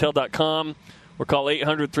hardrockhotel.com or call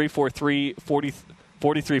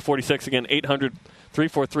 800-343-4346. Again,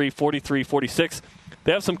 800-343-4346.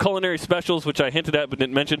 They have some culinary specials, which I hinted at but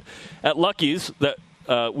didn't mention, at Lucky's that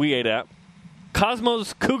we ate at.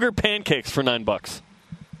 Cosmos Cougar Pancakes for $9.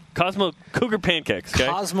 Cosmo Cougar Pancakes. Okay?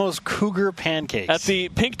 Cosmos Cougar Pancakes. At the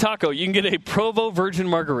Pink Taco, you can get a Provo Virgin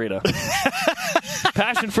Margarita.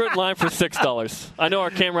 Passion fruit lime for $6. I know our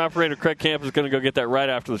camera operator, Craig Camp, is going to go get that right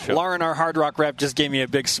after the show. Lauren, our Hard Rock rep, just gave me a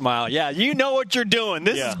big smile. Yeah, you know what you're doing.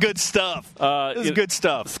 This is good stuff. This is good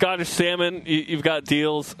stuff. Scottish salmon, you've got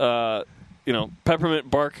deals.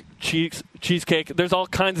 Peppermint bark cheesecake. There's all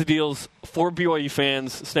kinds of deals for BYU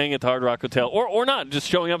fans staying at the Hard Rock Hotel or not, just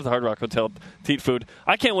showing up at the Hard Rock Hotel to eat food.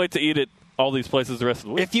 I can't wait to eat at all these places the rest of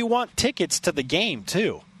the week. If you want tickets to the game,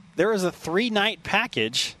 too, there is a 3-night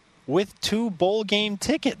package with 2 bowl game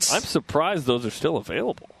tickets. I'm surprised those are still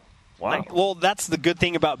available. Wow. Well, that's the good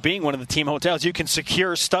thing about being one of the team hotels. You can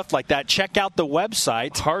secure stuff like that. Check out the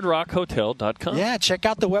website. hardrockhotel.com. Yeah, check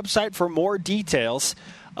out the website for more details.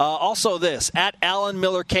 Also this, at Alan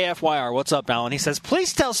Miller KFYR. What's up, Alan? He says,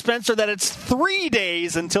 please tell Spencer that it's 3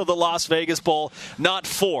 days until the Las Vegas Bowl, not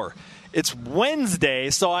 4. It's Wednesday,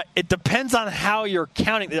 so it depends on how you're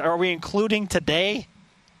counting. Are we including today?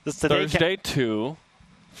 Thursday 2,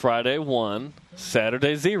 Friday 1,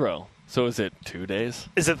 Saturday 0. So is it 2 days?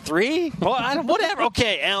 Is it 3? Well, whatever.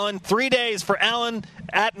 Okay, Alan. 3 days for Alan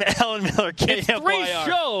at Alan Miller. It's 3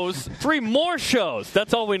 shows, 3 more shows.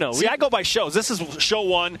 That's all we know. See, I go by shows. This is show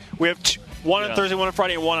 1. We have one on Thursday, one on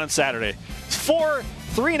Friday, and one on Saturday. It's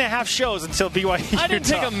 3.5 shows until BYU. I didn't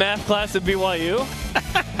take a math class at BYU.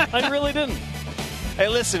 I really didn't. Hey,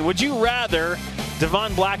 listen, would you rather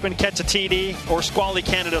Devon Blackman catch a TD or Squally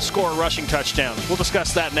Canada score a rushing touchdown? We'll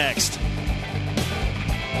discuss that next.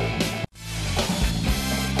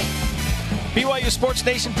 BYU Sports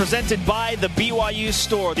Nation presented by the BYU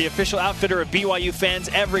Store, the official outfitter of BYU fans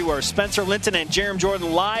everywhere. Spencer Linton and Jerem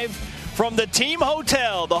Jordan live from the Team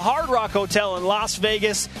Hotel, the Hard Rock Hotel in Las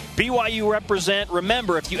Vegas. BYU represent.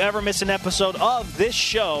 Remember, if you ever miss an episode of this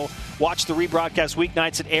show, watch the rebroadcast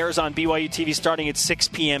weeknights. It airs on BYU TV starting at 6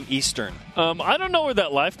 p.m. Eastern. I don't know where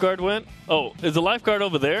that lifeguard went. Oh, is the lifeguard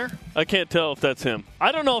over there? I can't tell if that's him.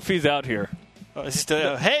 I don't know if he's out here.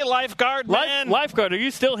 Hey, lifeguard, man. Lifeguard, are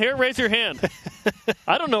you still here? Raise your hand.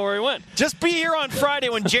 I don't know where he went. Just be here on Friday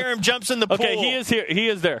when Jerem jumps in the pool. Okay, he is here. He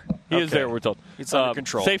is there. He is there, we're told. It's under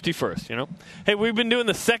control. Safety first, you know. Hey, we've been doing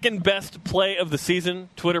the second best play of the season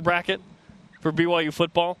Twitter bracket for BYU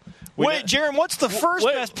football. Wait, Jerem, what's the first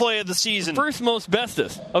best play of the season? First most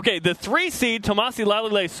bestest. Okay, the 3 seed Tomasi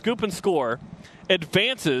Laulile scoop and score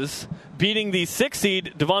advances, beating the 6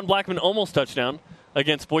 seed Devon Blackman almost touchdown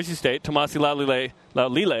against Boise State. Tomasi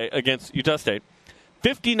Laulile against Utah State.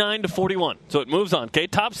 59-41. So it moves on. Okay,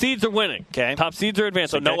 top seeds are winning. Okay, top seeds are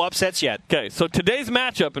advancing. So no upsets yet. Okay, so today's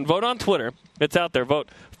matchup, and vote on Twitter. It's out there. Vote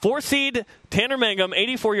 4 seed Tanner Mangum,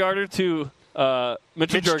 84-yarder to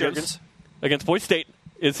Mitchell Juergens against Boise State.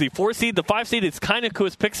 Is the 4 seed. The 5 seed is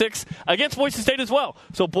Kainakua's pick 6 against Boise State as well.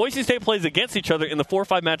 So Boise State plays against each other in the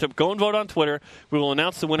 4-5 matchup. Go and vote on Twitter. We will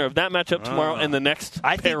announce the winner of that matchup tomorrow and the next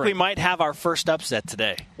I think pairing. we might have our first upset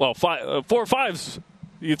today. Well, 4 or 5s,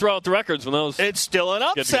 you throw out the records when those. It's still an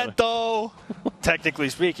upset, though. Technically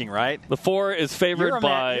speaking, right? The 4 is favored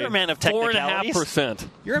by you're a man of technicalities. 4.5%.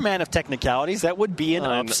 You're a man of technicalities. That would be an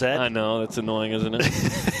upset. I know. That's annoying, isn't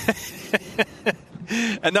it?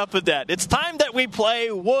 Enough of that. It's time that we play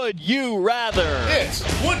Would You Rather. It's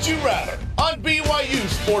Would You Rather on BYU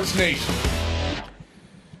Sports Nation.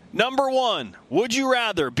 Number 1, would you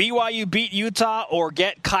rather BYU beat Utah or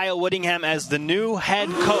get Kyle Whittingham as the new head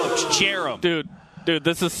coach? Jerem. Dude,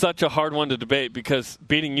 this is such a hard one to debate because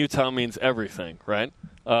beating Utah means everything, right?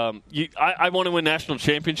 I want to win national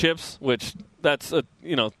championships, which that's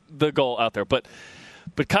the goal out there. But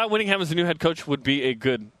Kyle Whittingham as the new head coach would be a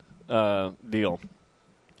good deal.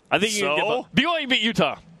 I think you can get BYU beat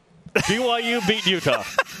Utah. BYU beat Utah.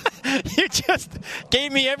 You just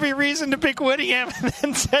gave me every reason to pick Whittingham and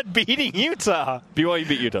then said beating Utah. BYU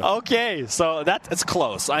beat Utah. Okay, so it's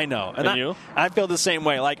close. I know. And you? I feel the same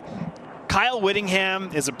way. Like, Kyle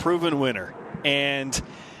Whittingham is a proven winner. And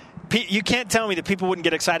you can't tell me that people wouldn't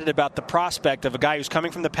get excited about the prospect of a guy who's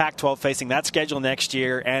coming from the Pac-12 facing that schedule next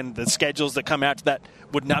year, and the schedules that come after that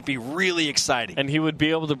would not be really exciting. And he would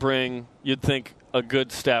be able to bring, you'd think, a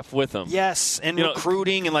good staff with him. Yes, and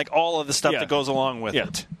recruiting and like all of the stuff that goes along with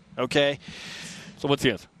it. Okay? So what's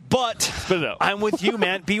the answer? But I'm with you,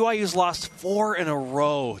 man. BYU's lost 4 in a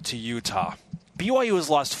row to Utah. BYU has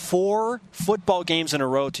lost 4 football games in a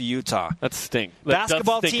row to Utah. That stinks.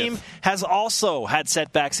 Basketball team has also had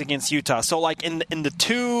setbacks against Utah. So, like, in the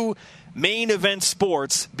 2 main event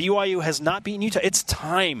sports, BYU has not beaten Utah. It's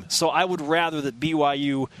time. So I would rather that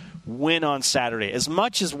BYU win on Saturday. As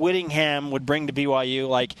much as Whittingham would bring to BYU,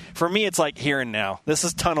 like, for me, it's like here and now. This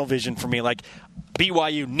is tunnel vision for me. Like,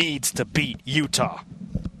 BYU needs to beat Utah.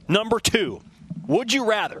 Number 2, would you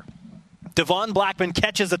rather Devon Blackman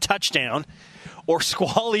catches a touchdown or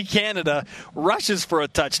Squally Canada rushes for a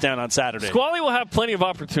touchdown on Saturday? Squally will have plenty of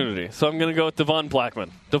opportunity, so I'm going to go with Devon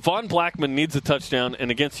Blackman. Devon Blackman needs a touchdown,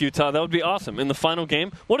 and against Utah, that would be awesome. In the final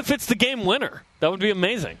game, what if it's the game winner? That would be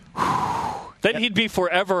amazing. Then he'd be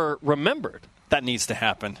forever remembered. That needs to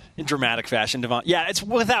happen in dramatic fashion, Devon. Yeah, it's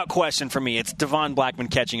without question for me. It's Devon Blackman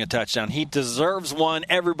catching a touchdown. He deserves one.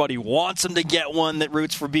 Everybody wants him to get one that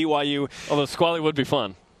roots for BYU. Although Squally would be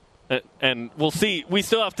fun. And we'll see. We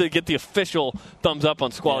still have to get the official thumbs up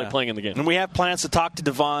on Squally playing in the game. And we have plans to talk to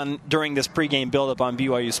Devon during this pregame buildup on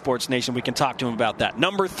BYU Sports Nation. We can talk to him about that.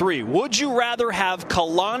 Number 3, would you rather have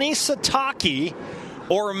Kalani Sitake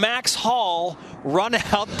or Max Hall run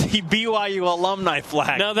out the BYU alumni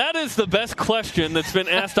flag? Now, that is the best question that's been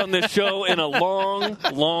asked on this show in a long,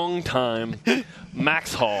 long time.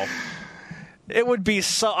 Max Hall. It would be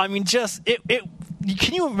so,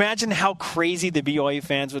 Can you imagine how crazy the BYU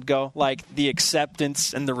fans would go? Like, the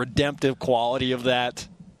acceptance and the redemptive quality of that.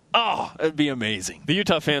 Oh, it'd be amazing. The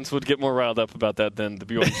Utah fans would get more riled up about that than the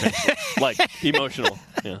BYU fans. Like, emotional.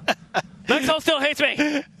 Yeah. Maxwell still hates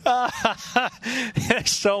me.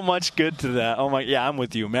 There's so much good to that. Oh, my. Yeah, I'm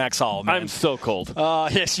with you. Max Hall, man. I'm so cold.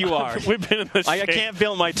 Yes, you are. We've been in this I can't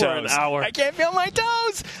feel my toes. for an hour. I can't feel my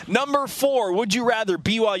toes. Number 4, would you rather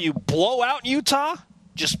BYU blow out Utah,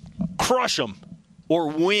 just crush them, or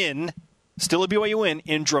win, still a BYU win,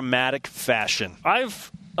 in dramatic fashion?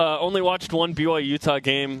 I've only watched one BYU-Utah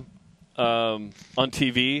game on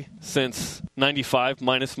TV since 95,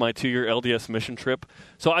 minus my 2-year LDS mission trip.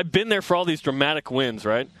 So I've been there for all these dramatic wins,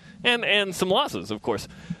 right? And some losses, of course.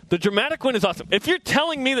 The dramatic win is awesome. If you're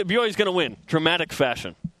telling me that BYU is going to win, dramatic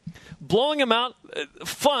fashion. Blowing them out,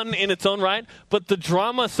 fun in its own right, but the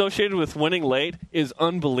drama associated with winning late is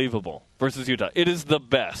unbelievable versus Utah. It is the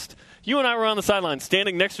best. You and I were on the sideline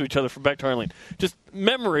standing next to each other for Beck to Arlene. Just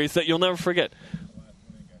memories that you'll never forget.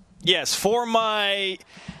 Yes, for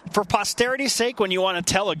posterity's sake, when you want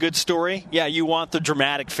to tell a good story, yeah, you want the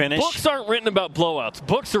dramatic finish. Books aren't written about blowouts.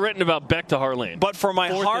 Books are written about Beck to Harlene. But for my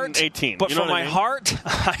heart, 18. But for my heart,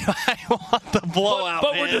 I want the blowout.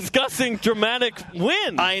 But we're discussing dramatic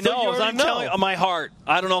wins. I know. So I'm telling you, my heart.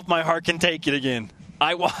 I don't know if my heart can take it again.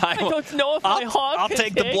 I don't know if my heart I'll can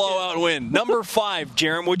take the blowout win. Number 5,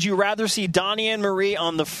 Jerem, would you rather see Donnie and Marie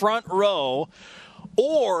on the front row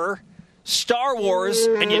or Star Wars,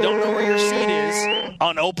 and you don't know where your seat is,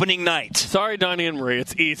 on opening night? Sorry, Donnie and Marie.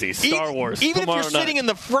 It's easy. Star Wars. Even if you're sitting in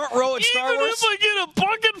the front row at Star Wars. Even if I get a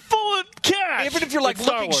bucket full of cash. Even if you're like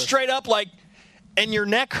looking straight up, like, and your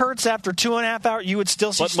neck hurts after 2.5 hours, you would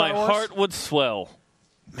still see Star Wars? But my heart would swell.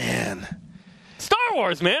 Man. Star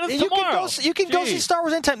Wars, man. It's tomorrow. You can go see Star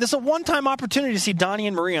Wars anytime. This is a one-time opportunity to see Donnie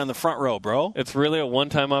and Marie on the front row, bro. It's really a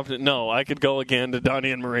one-time opportunity. No, I could go again to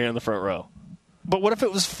Donnie and Marie on the front row. But what if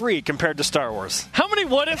it was free compared to Star Wars? How many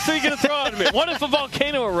what-ifs are you going to throw at me? What if a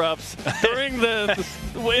volcano erupts during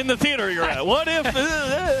in the theater you're at? What if...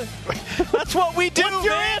 That's what we do, What's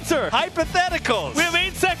your answer? Hypotheticals. We have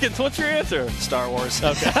 8 seconds. What's your answer? Star Wars.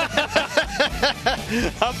 Okay.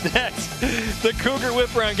 Up next, the Cougar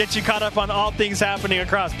Whip Around gets you caught up on all things happening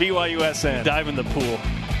across BYUSN. Dive in the pool.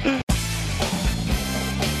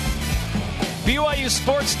 BYU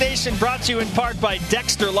Sports Nation brought to you in part by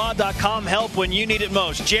DexterLaw.com. Help when you need it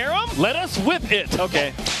most. Jerem? Let us whip it.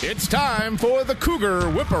 Okay. It's time for the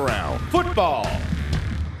Cougar Whip Around Football.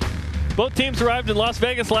 Both teams arrived in Las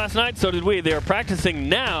Vegas last night, so did we. They are practicing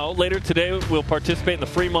now. Later today, we'll participate in the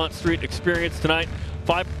Fremont Street Experience tonight,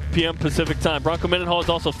 5 p.m. Pacific time. Bronco Mendenhall has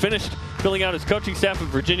also finished filling out his coaching staff in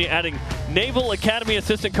Virginia, adding Naval Academy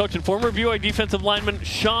assistant coach and former BYU defensive lineman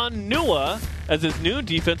Sean Nua as his new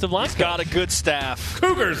defensive line coach. Got a good staff.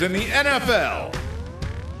 Cougars in the NFL.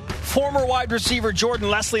 Former wide receiver Jordan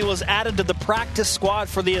Leslie was added to the practice squad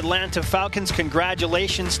for the Atlanta Falcons.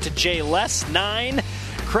 Congratulations to Jay Les. 9.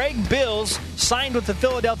 Craig Bills signed with the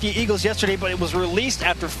Philadelphia Eagles yesterday, but it was released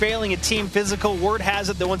after failing a team physical. Word has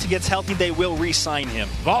it that once he gets healthy, they will re-sign him.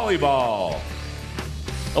 Volleyball.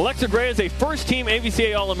 Alexa Gray is a first-team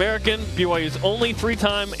AVCA All-American. BYU's only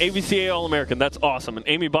 3-time AVCA All-American. That's awesome. And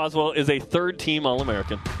Amy Boswell is a third-team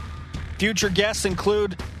All-American. Future guests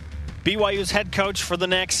include BYU's head coach for the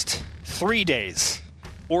next 3 days.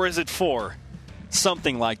 Or is it 4?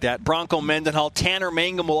 Something like that. Bronco Mendenhall. Tanner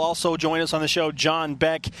Mangum will also join us on the show. John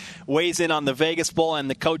Beck weighs in on the Vegas Bowl and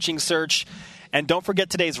the coaching search. And don't forget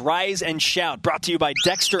today's Rise and Shout, brought to you by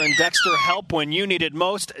Dexter and Dexter. Help when you need it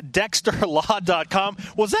most. DexterLaw.com.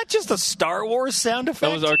 Was that just a Star Wars sound effect?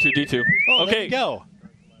 That was R2-D2. Oh, okay. There you go.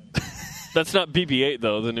 That's not BB-8,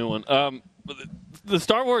 though, the new one. The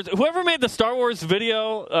Star Wars, whoever made the Star Wars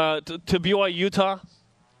video to BYU Utah,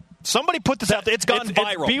 somebody put this out there. It's gone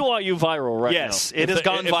viral. It's BYU viral right now. Yes, it has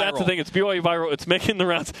gone viral. If that's the thing, it's BYU viral. It's making the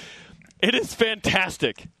rounds. It is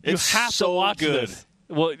fantastic. It's you have so to watch good. this.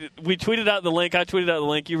 Well, we tweeted out the link. I tweeted out the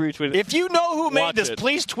link. You retweeted it. If you know who made this, it.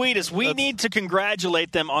 please tweet us. We need to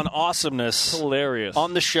congratulate them on awesomeness. Hilarious.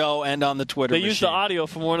 On the show and on the Twitter They used the audio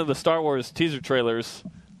from one of the Star Wars teaser trailers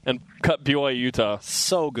and cut BYU Utah.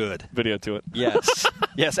 So good. Video to it. Yes.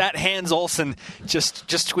 Yes, at Hans Olsen just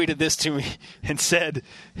tweeted this to me and said,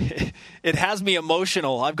 "It has me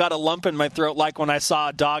emotional. I've got a lump in my throat like when I saw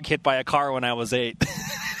a dog hit by a car when I was 8.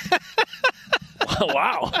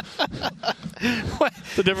 Wow.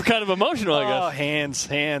 It's a different kind of emotional, I guess. Oh,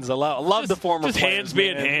 hands. I love the former just players, hands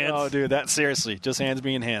being man. hands. Oh, dude, that seriously, just hands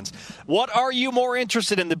being hands. What are you more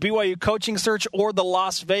interested in, the BYU coaching search or the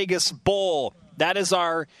Las Vegas Bowl? That is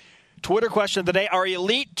our Twitter question of the day. Our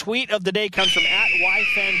elite tweet of the day comes from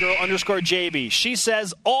 @YFangirl_JB. She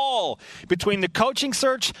says, all between the coaching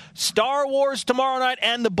search, Star Wars tomorrow night,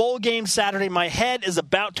 and the bowl game Saturday, my head is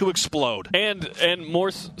about to explode. And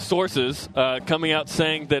more sources coming out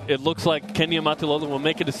saying that it looks like Kenya Matalola will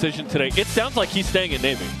make a decision today. It sounds like he's staying at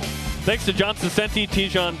Navy. Thanks to John Cicenti,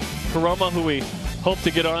 Tijon Karoma, who we hope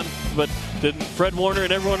to get on, but didn't. Fred Warner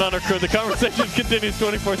and everyone on our crew. The conversation continues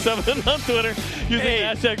 24/7 on Twitter using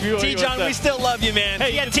hashtag BYU. T-John, we still love you, man.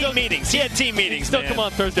 Hey, he had team meetings. Still come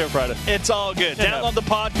on Thursday or Friday. It's all good. Download the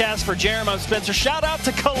podcast for Jeremy. I'm Spencer. Shout out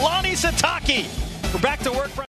to Kalani Sitake. We're back to work.